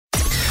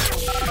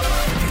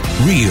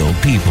Real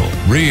people,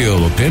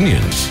 real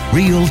opinions,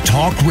 real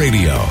talk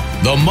radio.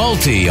 The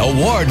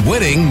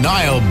multi-award-winning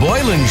Niall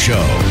Boylan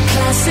Show.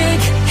 Classic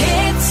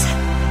hits.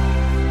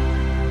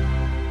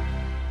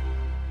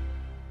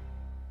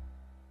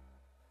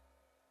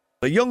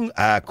 A young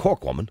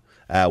Cork woman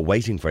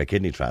waiting for a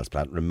kidney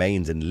transplant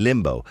remains in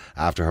limbo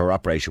after her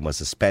operation was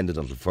suspended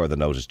until further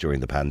notice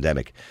during the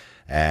pandemic.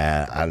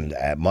 And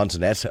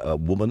Montanet, a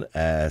woman,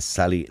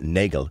 Sally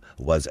Nagel,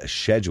 was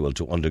scheduled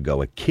to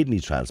undergo a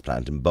kidney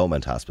transplant in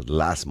Beaumont Hospital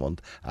last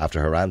month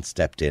after her aunt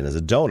stepped in as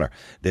a donor.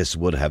 This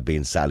would have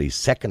been Sally's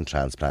second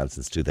transplant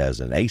since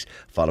 2008,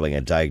 following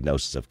a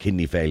diagnosis of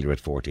kidney failure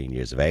at 14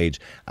 years of age,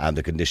 and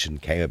the condition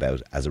came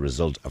about as a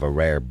result of a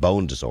rare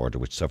bone disorder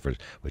which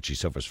she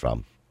suffers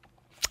from.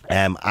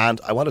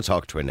 And I want to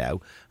talk to her now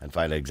and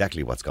find out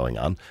exactly what's going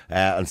on.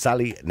 And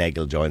Sally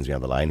Nagel joins me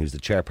on the line, who's the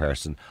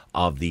chairperson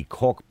of the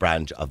Cork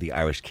branch of the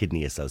Irish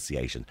Kidney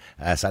Association.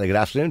 Sally, good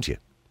afternoon to you.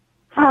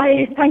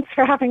 Hi, thanks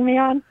for having me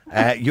on.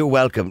 You're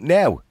welcome.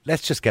 Now,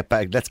 let's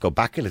go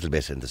back a little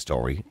bit in the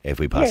story, if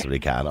we possibly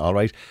can, all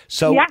right?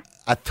 So,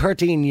 at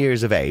 13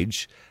 years of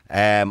age,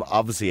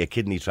 obviously a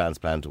kidney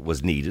transplant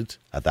was needed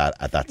at that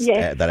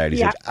early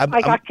stage.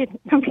 I got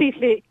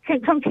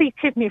complete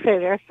kidney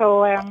failure,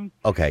 so...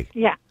 okay.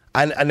 Yeah.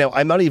 And now,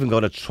 I'm not even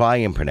going to try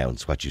and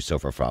pronounce what you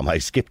suffer from. I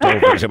skipped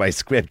over to my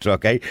script,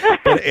 okay?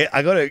 But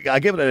I'll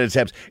give it an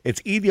attempt.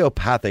 It's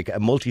idiopathic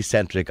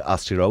multicentric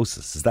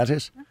osteogenesis. Is that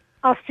it?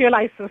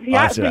 Osteolysis,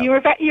 yeah. So you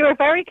were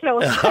very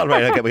close. All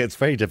right, okay. Well, it's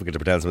very difficult to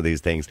pronounce some of these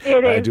things.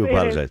 I do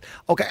apologise.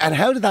 Okay, and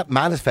how did that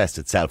manifest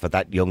itself at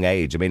that young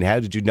age? I mean, how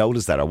did you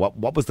notice that, or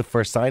what was the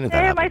first sign of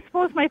that? I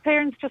suppose my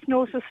parents just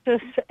noticed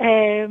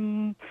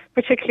it,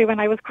 particularly when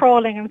I was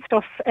crawling and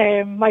stuff.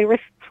 My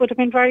wrists would have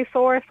been very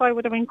sore, so I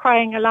would have been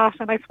crying a lot,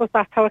 and I suppose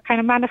that's how it kind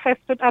of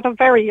manifested at a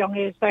very young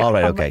age. All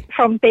right,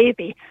 from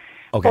baby.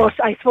 Okay.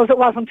 But I suppose it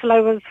wasn't until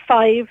I was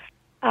 5,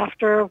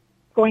 after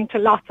going to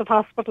lots of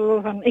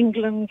hospitals and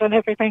England and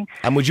everything.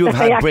 And would you have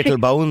had brittle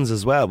bones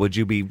as well? Would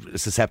you be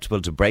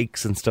susceptible to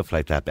breaks and stuff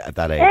like that at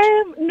that age?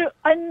 No,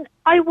 and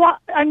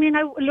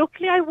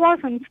luckily I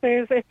wasn't.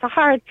 It's a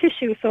hard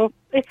tissue, so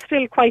it's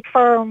still quite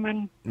firm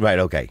and right.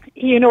 Okay.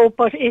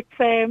 But it's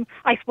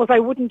I suppose I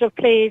wouldn't have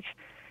played,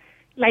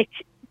 like,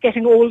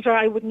 getting older,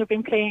 I wouldn't have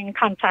been playing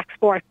contact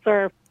sports,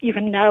 or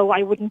even now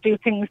I wouldn't do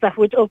things that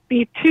would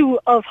be too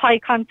of high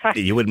contact.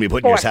 You wouldn't be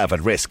putting yourself at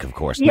risk, of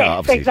course. Yes, no,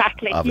 obviously,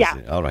 exactly.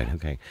 Obviously. Yeah. All right.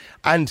 Okay.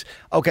 And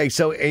okay,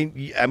 so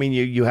I mean,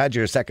 you had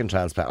your second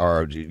transplant,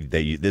 or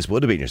this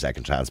would have been your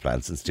second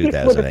transplant since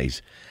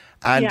 2008.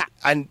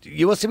 And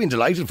you must have been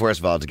delighted, first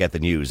of all, to get the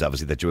news,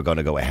 obviously, that you were going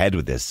to go ahead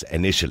with this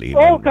initially.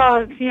 Oh,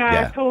 God,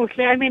 yeah,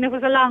 totally. I mean, it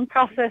was a long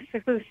process.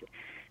 It was,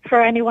 for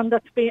anyone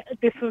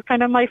this was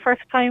kind of my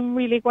first time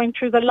really going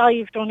through the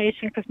live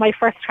donation, because my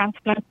first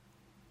transplant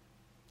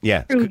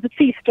through the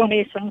cease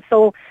donation.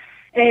 So,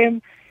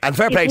 and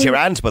fair play to your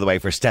aunt, by the way,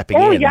 for stepping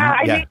in. Oh, yeah.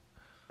 I mean,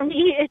 for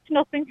me, it's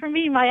nothing for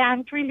me. My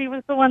aunt really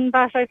was the one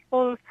that, I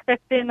suppose,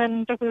 stepped in,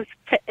 and it was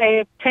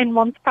a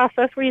 10-month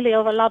process, really,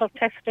 of a lot of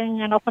testing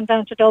and up and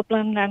down to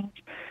Dublin. And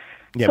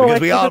yeah, so because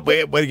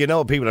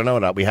people don't know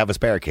that we have a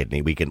spare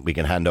kidney. We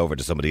can hand over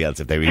to somebody else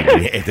if they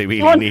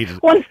really need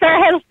it. Once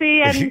they're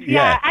healthy, and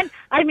and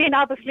I mean,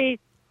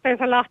 obviously, there's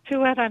a lot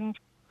to it, and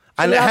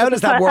how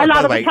does that work? A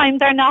lot of the time,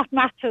 they're not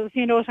matches.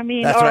 You know what I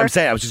mean? That's what I'm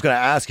saying. I was just going to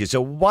ask you. So,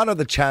 what are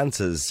the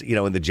chances,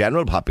 in the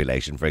general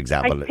population, for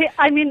example?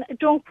 I mean,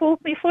 don't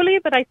quote me fully,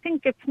 but I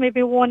think it's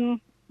maybe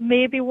one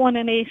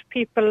in 8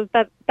 people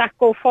that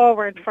go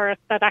forward for it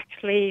that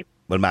actually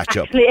will match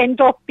up. End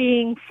up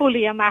being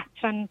fully a match,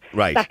 and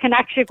that can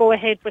actually go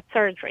ahead with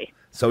surgery.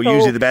 So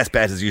usually the best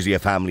bet is usually a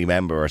family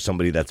member or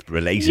somebody that's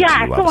related to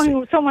you,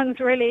 obviously. Someone's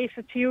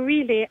related to you,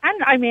 really.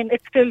 And I mean,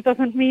 it still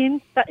doesn't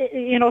mean that,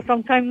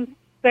 sometimes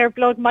their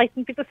blood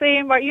mightn't be the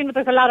same, or,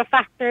 there's a lot of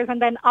factors.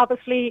 And then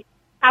obviously,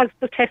 as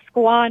the tests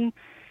go on,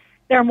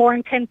 they're more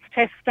intense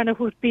tests, and it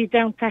would be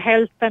down to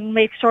health and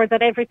make sure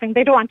that everything,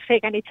 they don't want to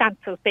take any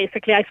chances,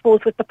 basically, I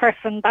suppose, with the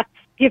person that's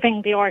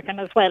giving the organ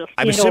as well.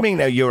 I'm assuming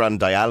now you're on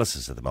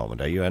dialysis at the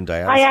moment. Are you on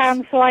dialysis? I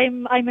am. So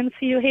I'm in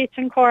CUH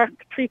in Cork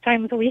 3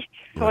 times a week.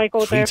 So I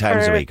go there 3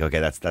 times a week. Okay,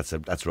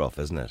 that's rough,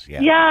 isn't it?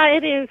 Yeah,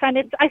 it is. And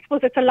I suppose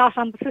it's a lot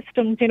on the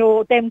systems.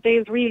 Them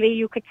days, really,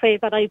 you could say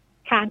that I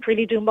can't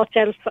really do much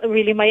else.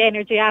 Really, my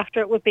energy after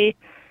it would be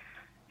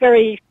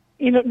very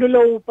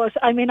low, but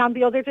I mean, on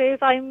the other days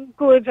I'm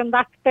good, and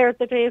they're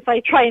the days I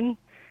try and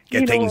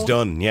get things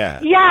done. Yeah,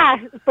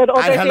 but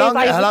other and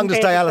how long does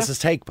dialysis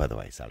take, by the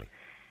way, Sally?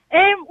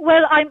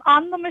 Well, I'm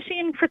on the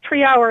machine for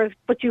 3 hours,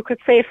 but you could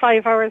say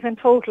 5 hours in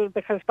total,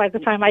 because by the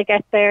time I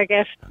get there,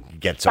 get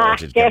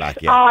sorted, get back,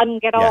 on,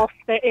 get off,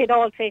 it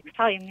all takes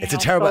time. It's a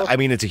terrible. I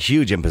mean, it's a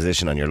huge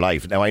imposition on your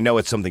life. Now, I know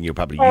it's something you're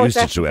probably used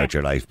to throughout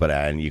your life,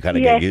 and you kind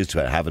of get used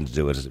to it, having to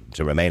do it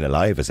to remain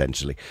alive,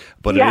 essentially.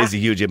 But it is a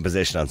huge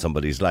imposition on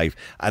somebody's life,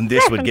 and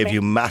this would give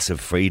you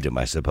massive freedom,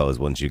 I suppose,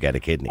 once you get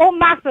a kidney. Oh,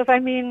 massive! I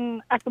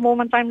mean, at the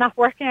moment, I'm not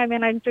working. I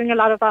mean, I'm doing a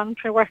lot of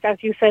voluntary work, as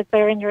you said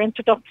there in your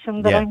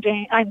introduction. That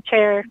I'm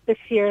chair this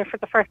year for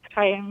the first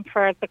time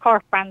for the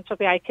Cork branch of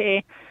the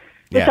IKA.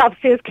 which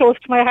obviously is close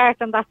to my heart,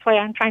 and that's why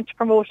I'm trying to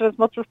promote it as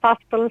much as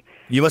possible.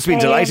 You must have been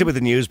delighted with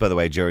the news, by the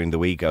way, during the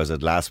week. I was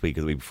at last week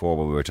or the week before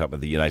when we were talking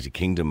about the United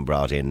Kingdom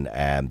brought in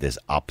this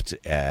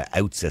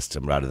opt-out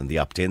system rather than the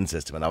opt-in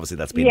system, and obviously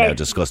that's been now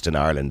discussed in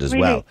Ireland as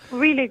well.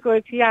 Really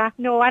good, yeah.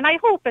 No, and I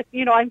hope it,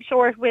 I'm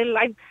sure it will.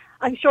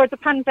 I'm sure the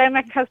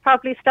pandemic has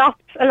probably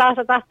stopped a lot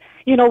of that.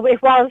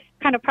 It was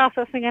kind of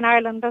processing in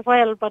Ireland as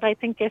well, but I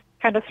think it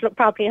kind of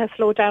probably has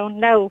slowed down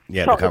now.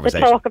 Yeah, the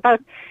conversation. Talk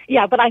about,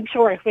 but I'm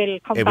sure it will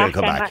come back. It will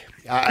come back.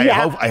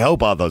 I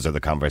hope all those are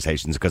the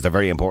conversations, because they're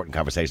very important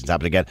conversations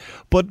happening again.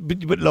 But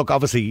look,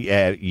 obviously,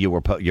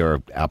 your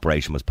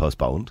operation was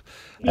postponed.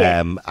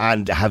 Yes.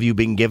 And have you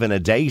been given a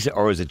date,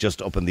 or is it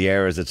just up in the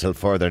air? Is it till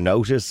further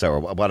notice, or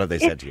what have they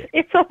said to you?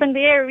 It's up in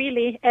the air,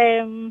 really.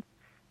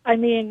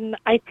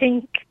 I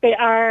think they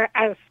are,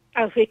 as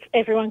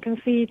everyone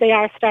can see, they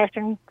are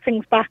starting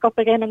things back up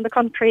again in the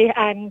country,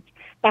 and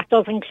that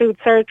does include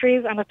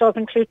surgeries and it does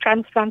include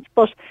transplants.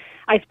 But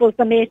I suppose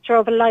the nature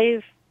of a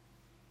live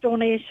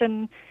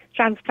donation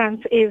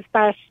transplant is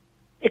that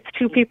it's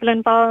 2 people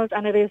involved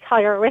and it is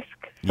higher risk.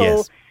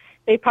 So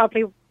they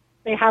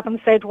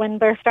haven't said when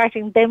they're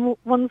starting them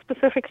one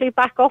specifically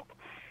back up.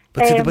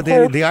 But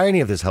the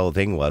irony of this whole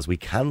thing was we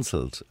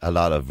cancelled a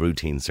lot of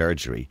routine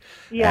surgery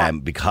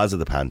because of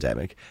the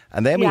pandemic,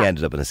 and then we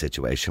ended up in a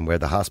situation where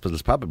the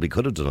hospitals probably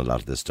could have done a lot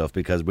of this stuff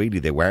because really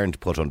they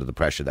weren't put under the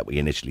pressure that we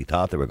initially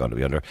thought they were going to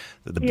be under.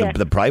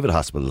 The private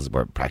hospitals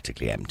were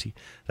practically empty,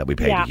 that we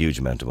paid a huge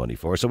amount of money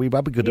for, so we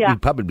probably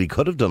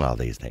could have done all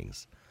these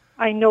things.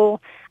 I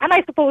know, and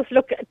I suppose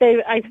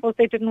I suppose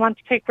they didn't want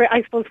to take.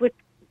 I suppose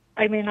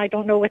I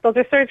don't know with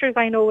other surgeries.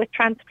 I know with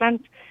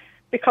transplant,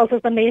 because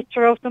of the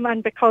nature of them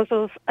and because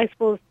of, I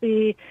suppose,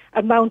 the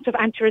amount of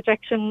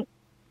anti-rejection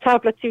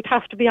tablets you'd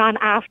have to be on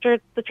after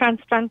the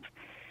transplant,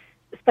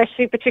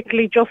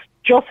 particularly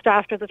just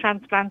after the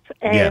transplant.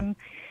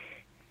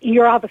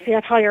 You're obviously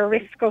at higher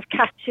risk of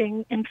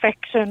catching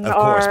infection. Of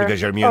course, because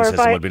your immune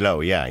system would be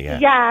low,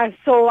 Yeah,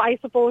 so I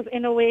suppose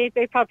in a way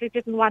they probably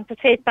didn't want to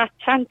take that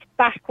chance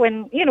back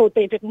when,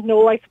 they didn't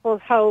know, I suppose,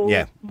 how...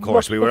 Yeah, of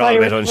course, we were all a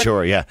bit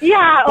unsure, Yeah,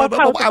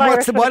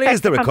 what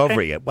is the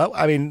recovery? Well,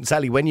 I mean,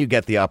 Sally, when you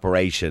get the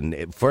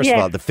operation, first of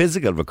all, the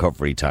physical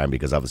recovery time,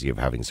 because obviously you're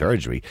having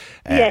surgery,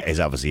 is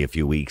obviously a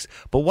few weeks.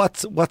 But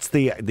what's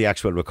the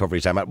actual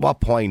recovery time? At what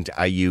point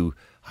are you...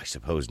 I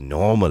suppose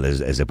normal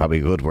is probably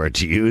a good word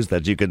to use,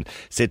 that you can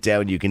sit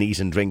down, you can eat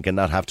and drink and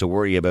not have to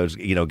worry about,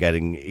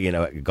 going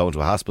to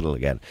a hospital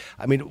again.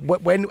 I mean,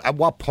 at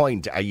what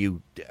point are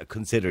you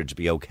considered to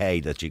be okay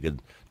that you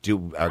could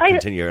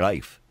continue your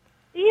life?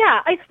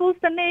 Yeah, I suppose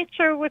the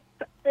nature with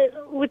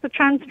the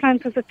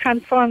transplant is it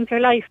transforms your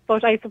life,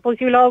 but I suppose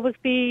you'll always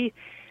be,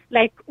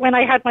 like when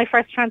I had my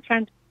first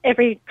transplant,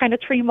 every kind of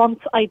 3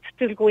 months I'd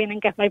still go in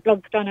and get my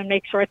bloods done and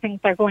make sure things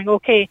are going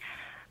okay.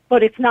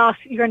 But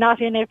you're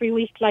not in every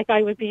week like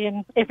I would be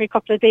in every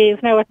couple of days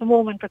now at the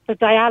moment with the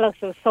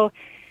dialysis. So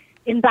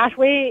in that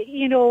way,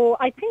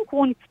 I think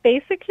once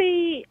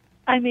basically,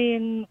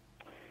 they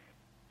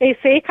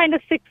say kind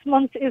of 6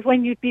 months is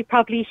when you'd be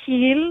probably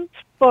healed,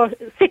 but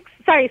 6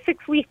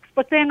 weeks.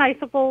 But then I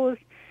suppose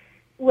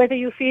whether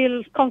you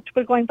feel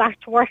comfortable going back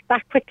to work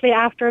that quickly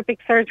after a big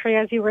surgery,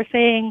 as you were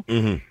saying,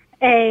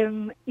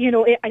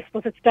 I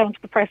suppose it's down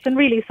to the person.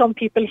 Really, some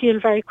people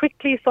heal very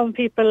quickly. Some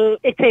people,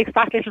 it takes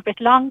that little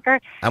bit longer.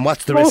 And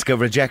what's the risk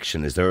of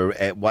rejection? Is there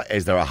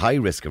a high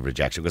risk of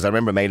rejection? Because I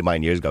remember a mate of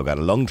mine years ago got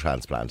a lung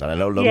transplant, and I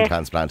know lung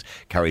transplant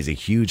carries a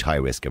huge high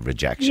risk of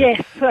rejection.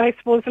 Yes, I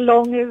suppose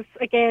lung is,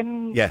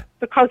 again,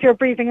 because you're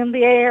breathing in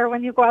the air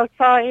when you go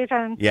outside,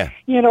 and,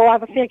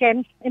 obviously,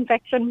 again,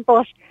 infection.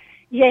 But,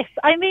 yes,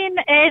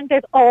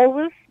 there's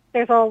always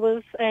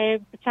the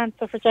chance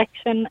of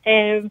rejection.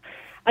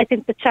 I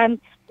think the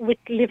chance with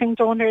living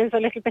donor is a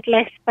little bit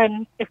less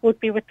than it would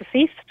be with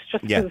deceased,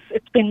 just because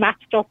it's been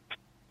matched up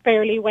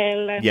fairly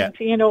well, and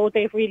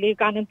they've really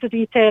gone into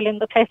detail in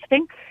the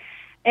testing.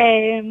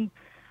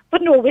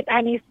 But no, with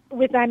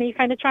any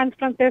kind of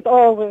transplant, there's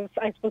always,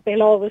 I suppose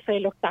they'll always say,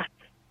 look, that's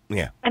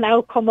an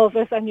outcome of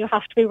it, and you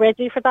have to be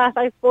ready for that,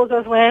 I suppose,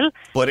 as well.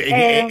 But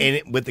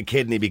with the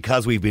kidney,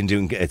 because we've been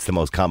doing, it's the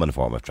most common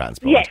form of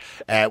transplant.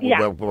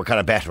 We're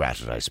kind of better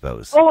at it, I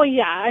suppose. Oh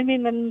yeah,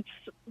 and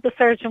the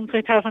surgeons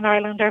we have in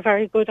Ireland are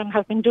very good and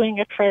have been doing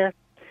it for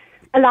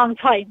a long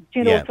time.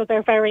 So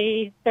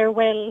they're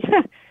well.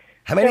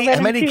 How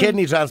many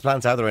kidney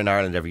transplants are there in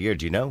Ireland every year?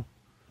 Do you know?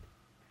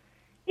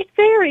 It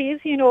varies.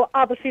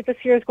 Obviously this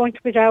year is going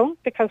to be down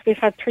because we've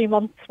had 3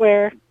 months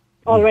where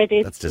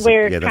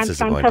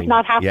transplants have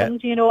not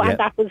happened, and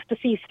that was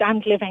deceased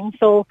and living.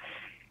 So,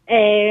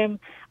 it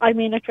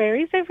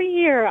varies every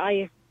year.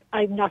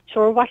 I'm not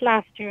sure what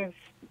last year's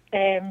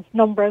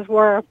numbers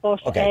were, but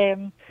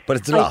but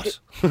it's a lot.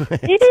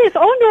 It is.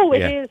 Oh no,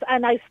 it is.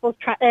 And I suppose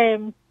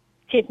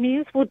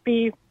kidneys would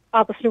be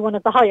obviously one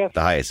of the highest.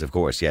 The highest, of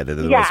course. Yeah,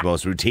 the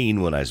most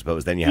routine one, I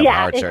suppose. Then you have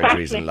heart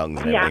surgeries and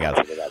lungs and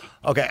everything else.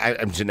 Okay,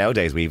 and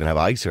nowadays we even have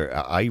eye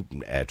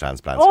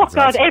transplants. Oh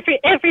God,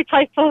 every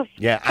type of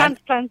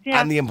transplant.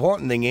 Yeah. And the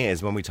important thing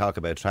is, when we talk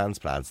about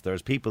transplants,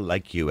 there's people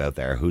like you out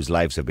there whose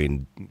lives have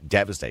been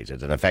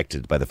devastated and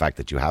affected by the fact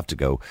that you have to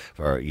go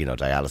for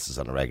dialysis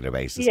on a regular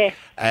basis. Yes.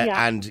 And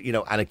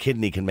and a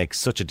kidney can make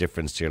such a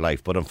difference to your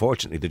life, but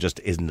unfortunately there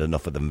just isn't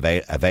enough of them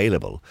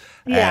available.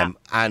 Yeah.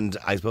 And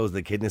I suppose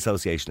the Kidney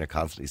Association are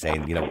constantly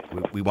saying,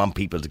 we want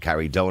people to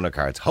carry donor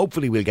cards.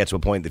 Hopefully we'll get to a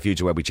point in the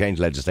future where we change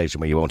legislation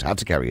where you won't have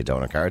to carry a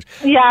donor card.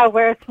 Yeah,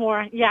 where it's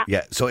more, yeah.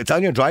 Yeah, so it's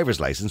on your driver's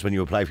licence. When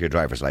you apply for your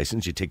driver's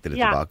licence, you tick the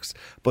little box.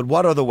 But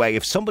what other way,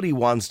 if somebody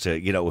wants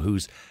to,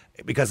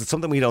 because it's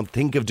something we don't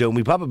think of doing,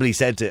 we probably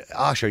said to,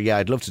 sure, yeah,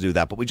 I'd love to do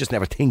that, but we just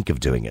never think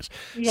of doing it.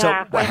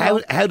 Yeah,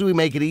 so how do we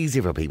make it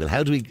easier for people?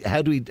 How do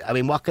we, I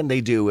mean, what can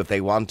they do if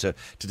they want to,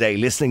 today,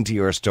 listening to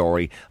your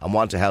story and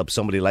want to help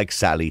somebody like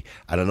Sally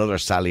and another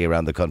Sally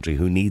around the country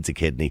who needs a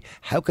kidney?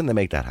 How can they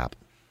make that happen?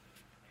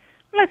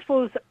 Well, I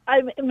suppose,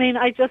 I mean,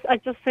 I just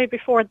say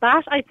before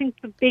that, I think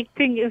the big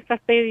thing is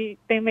that they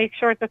make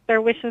sure that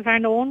their wishes are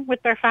known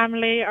with their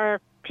family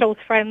or close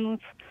friends.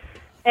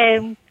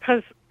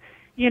 Because,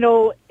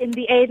 in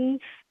the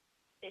end,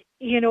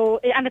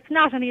 and it's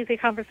not an easy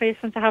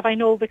conversation to have, I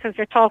know, because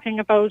you're talking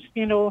about,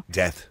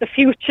 death, the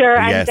future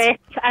and death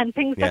and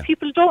things that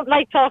people don't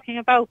like talking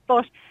about.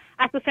 But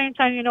at the same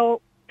time,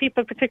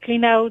 people, particularly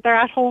now, they're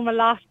at home a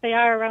lot, they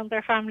are around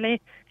their family.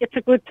 It's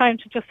a good time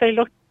to just say,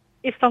 look,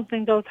 if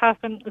something does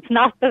happen, it's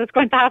not that it's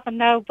going to happen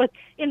now, but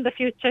in the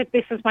future,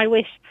 this is my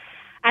wish.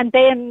 And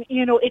then,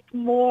 it's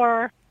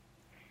more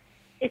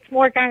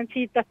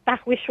guaranteed that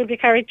wish will be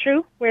carried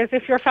through. Whereas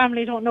if your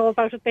family don't know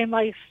about it, they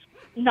might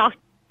not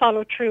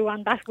follow through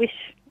on that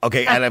wish.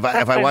 Okay, and if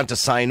I want to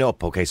sign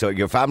up, okay, so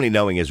your family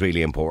knowing is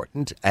really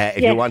important.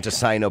 If you want to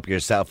sign up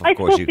yourself, of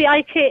course, the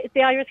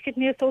Irish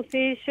Kidney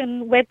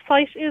Association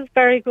website is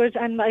very good,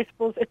 and I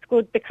suppose it's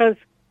good because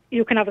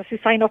you can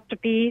obviously sign up to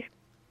be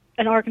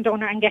an organ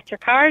donor and get your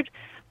card,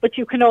 but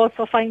you can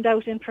also find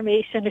out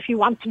information if you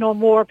want to know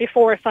more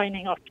before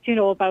signing up,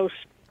 about,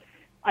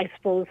 I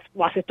suppose,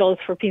 what it does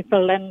for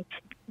people and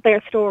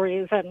their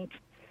stories. And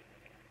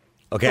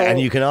okay, and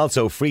you can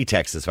also free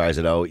text, as far as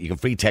I know, you can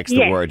free text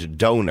the word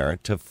donor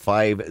to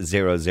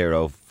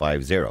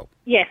 50050.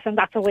 Yes, and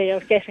that's a way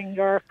of getting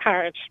your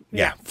card.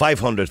 Yeah,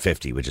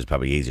 550, which is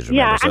probably easier to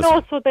remember. Yeah, and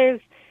also there's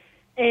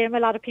a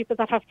lot of people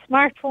that have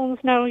smartphones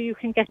now. You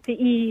can get the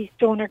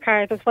e-donor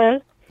card as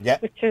well. Yeah.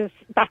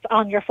 That's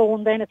on your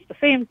phone then. It's the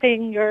same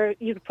thing.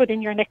 You put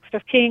in your next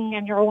of kin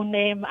and your own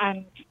name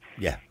and,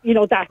 that.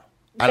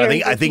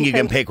 And I think you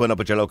can pick one up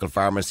at your local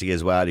pharmacy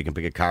as well. You can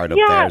pick a card up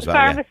there as well.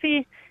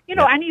 Pharmacy.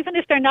 And even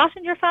if they're not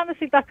in your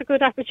pharmacy, that's a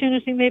good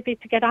opportunity maybe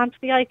to get onto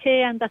the IK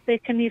and that they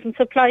can even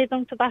supply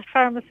them to that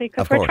pharmacy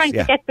because we're trying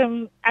to get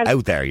them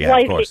out there,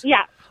 widely. Of course.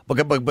 Yeah.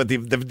 But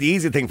the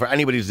easy thing for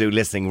anybody to do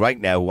listening right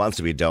now who wants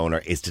to be a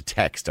donor is to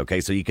text, okay?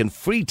 So you can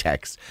free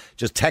text.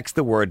 Just text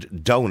the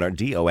word donor,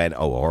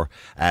 DONOR,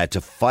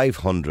 to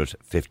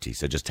 550.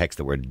 So just text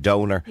the word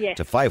donor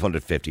to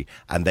 550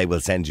 and they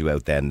will send you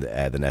out then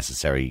the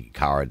necessary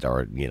card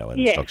or,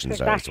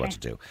 instructions as to what to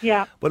do.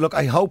 Yeah. But look,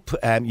 I hope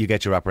you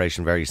get your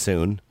operation very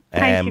soon.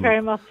 Thank you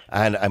very much.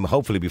 And I'm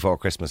hopefully before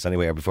Christmas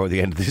anyway, or before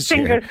the end of this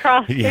year. Fingers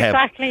crossed,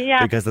 exactly,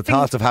 yeah. Because the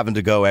thought of having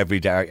to go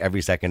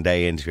every second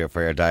day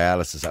for your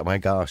dialysis, oh my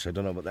gosh, I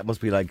don't know, but that must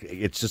be like,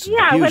 it's just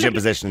a huge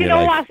imposition in your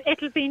life. You know what,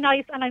 it'll be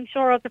nice, and I'm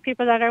sure other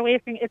people that are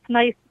waiting, it's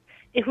nice,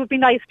 it would be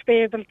nice to be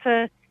able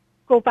to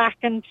go back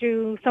and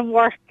do some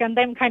work and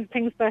them kind of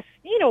things that,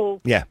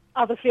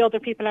 obviously other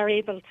people are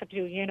able to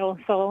do,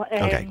 so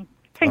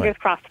fingers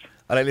crossed.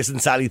 All right, listen,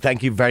 Sally,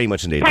 thank you very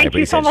much indeed. Thank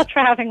you so much for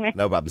having me.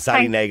 No problem.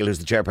 Sally Nagle, who's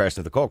the chairperson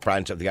of the Cork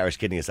branch of the Irish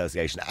Kidney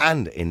Association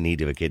and in need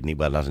of a kidney.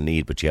 Well, not in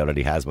need, but she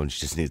already has one. She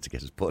just needs to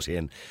get it put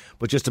in.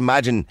 But just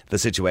imagine the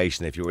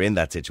situation, if you were in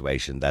that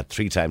situation, that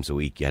 3 times a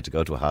week you had to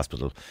go to a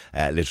hospital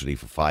literally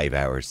for 5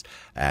 hours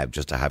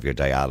just to have your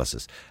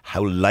dialysis.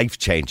 How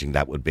life-changing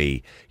that would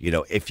be,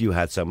 if you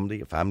had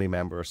somebody, a family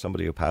member or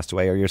somebody who passed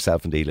away or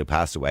yourself indeed who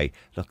passed away.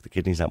 Look, the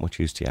kidney's not much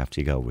use to you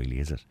after you go, really,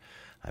 is it?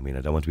 I mean,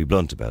 I don't want to be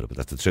blunt about it, but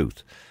that's the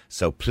truth.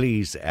 So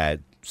please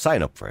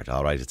sign up for it,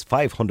 all right? It's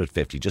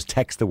 550. Just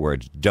text the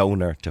word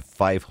donor to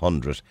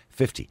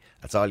 550.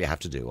 That's all you have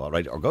to do, all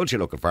right? Or go to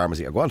your local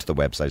pharmacy or go onto the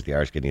website of the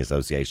Irish Kidney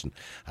Association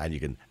and you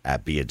can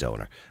be a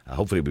donor.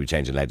 Hopefully we'll be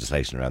changing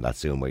legislation around that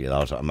soon where you'll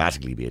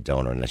automatically be a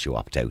donor unless you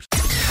opt out.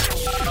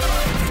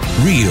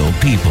 Real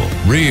people,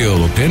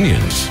 real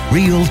opinions,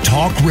 real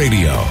talk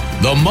radio.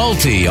 The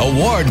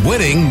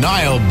multi-award-winning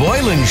Niall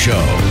Boylan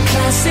Show.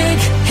 Classic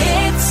hits.